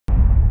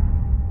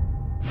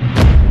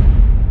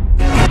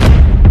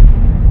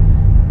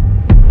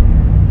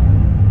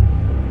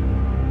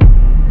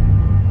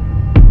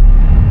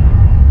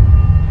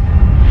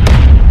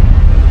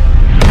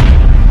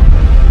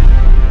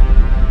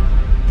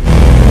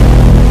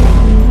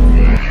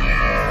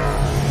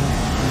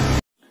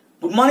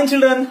morning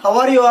children, how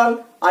are you all?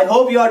 I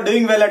hope you are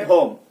doing well at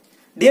home.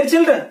 Dear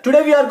children,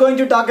 today we are going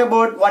to talk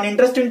about one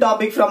interesting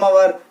topic from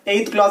our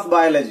 8th class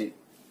biology.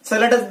 So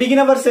let us begin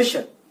our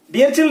session.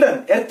 Dear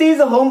children, Earth is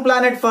a home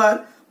planet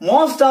for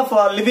most of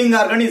our living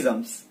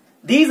organisms.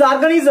 These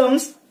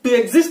organisms, to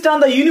exist on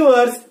the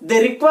universe,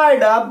 they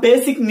require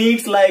basic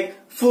needs like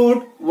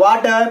food,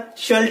 water,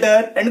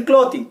 shelter and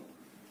clothing.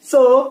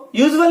 So,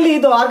 usually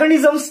the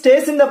organism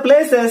stays in the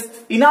places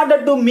in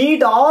order to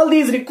meet all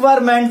these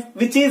requirements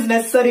which is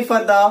necessary for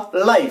the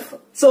life.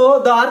 So,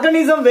 the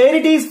organism where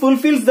it is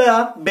fulfills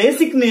the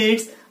basic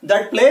needs,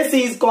 that place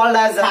is called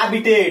as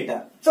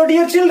habitat. So,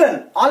 dear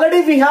children,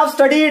 already we have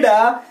studied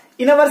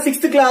in our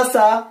 6th class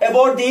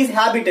about these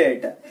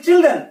habitat.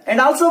 Children, and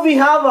also we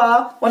have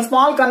one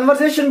small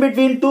conversation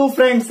between two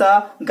friends,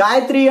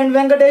 Gayatri and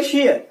Venkatesh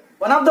here.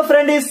 One of the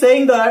friend is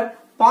saying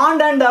that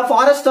pond and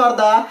forest are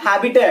the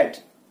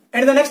habitat.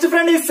 And the next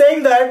friend is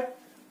saying that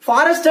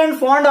forest and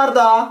pond are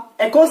the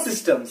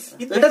ecosystems.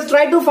 Let us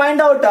try to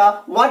find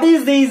out what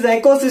is this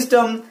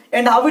ecosystem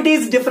and how it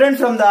is different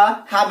from the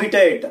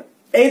habitat.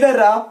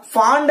 Either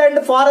pond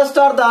and forest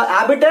are the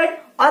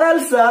habitat or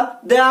else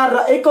they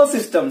are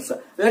ecosystems.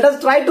 Let us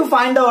try to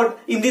find out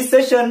in this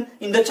session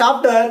in the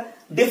chapter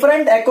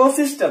different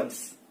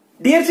ecosystems.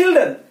 Dear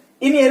children,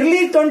 in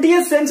early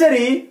 20th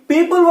century,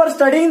 people were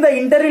studying the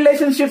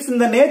interrelationships in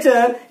the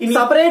nature in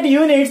separate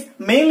units,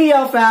 mainly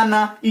of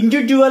an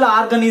individual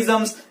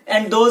organisms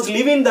and those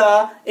live in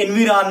the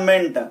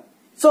environment.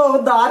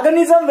 So, the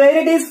organism where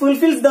it is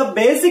fulfills the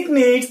basic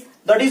needs,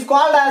 that is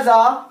called as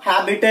a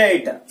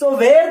habitat. So,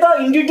 where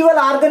the individual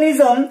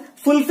organism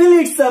fulfill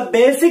its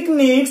basic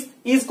needs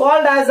is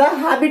called as a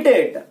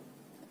habitat.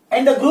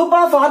 And the group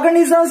of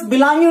organisms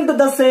belonging to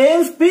the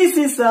same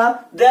species,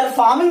 they are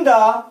forming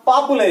the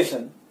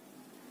population.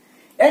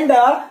 And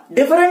the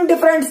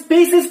different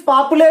species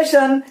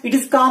population, it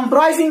is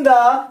comprising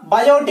the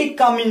biotic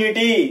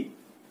community.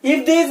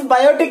 If this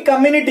biotic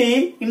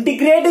community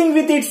integrating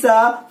with its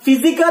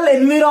physical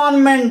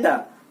environment,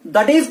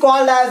 that is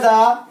called as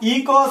a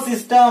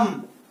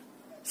ecosystem.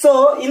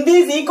 So, in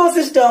this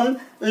ecosystem,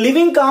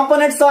 living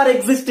components are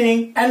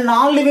existing and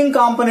non-living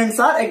components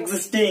are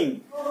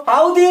existing.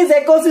 How this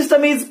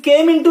ecosystem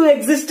came into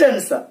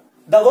existence?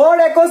 The word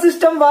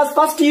ecosystem was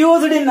first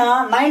used in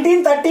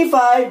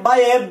 1935 by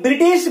a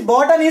British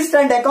botanist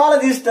and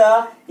ecologist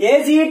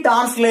A.G.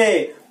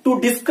 Townsley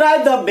to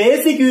describe the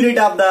basic unit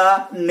of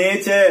the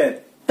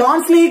nature.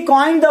 Townsley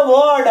coined the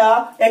word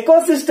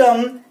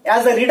ecosystem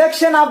as a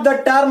reduction of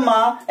the term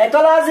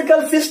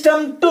ecological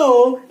system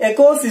to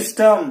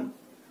ecosystem.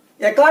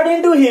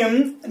 According to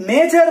him,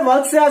 nature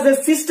works as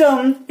a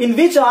system in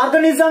which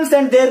organisms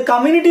and their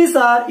communities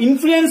are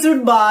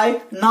influenced by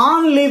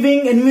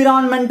non-living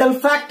environmental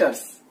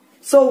factors.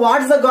 So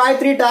what the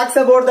Gayatri talks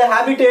about the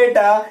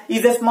habitat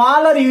is a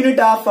smaller unit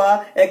of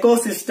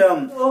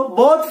ecosystem. So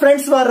both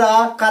friends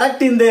were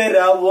correct in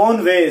their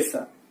own ways.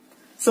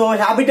 So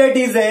habitat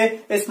is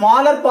a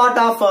smaller part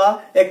of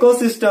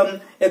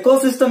ecosystem.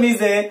 Ecosystem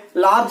is a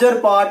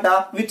larger part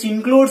which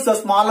includes the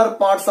smaller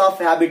parts of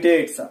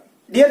habitats.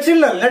 Dear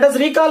children, let us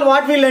recall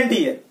what we learnt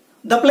here.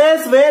 The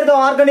place where the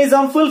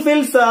organism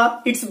fulfills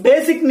its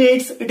basic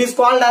needs, it is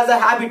called as a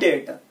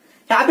habitat.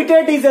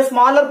 Habitat is a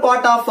smaller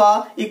part of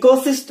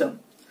ecosystem.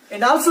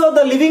 And also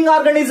the living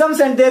organisms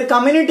and their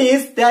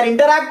communities, they are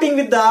interacting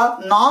with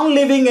the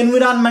non-living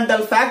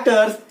environmental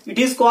factors. It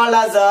is called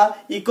as a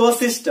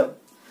ecosystem.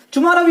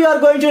 Tomorrow we are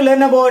going to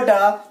learn about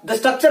the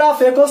structure of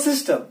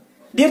ecosystem.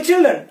 Dear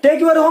children, take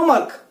your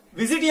homework.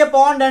 Visit a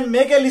pond and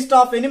make a list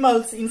of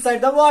animals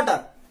inside the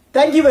water.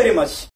 Thank you very much.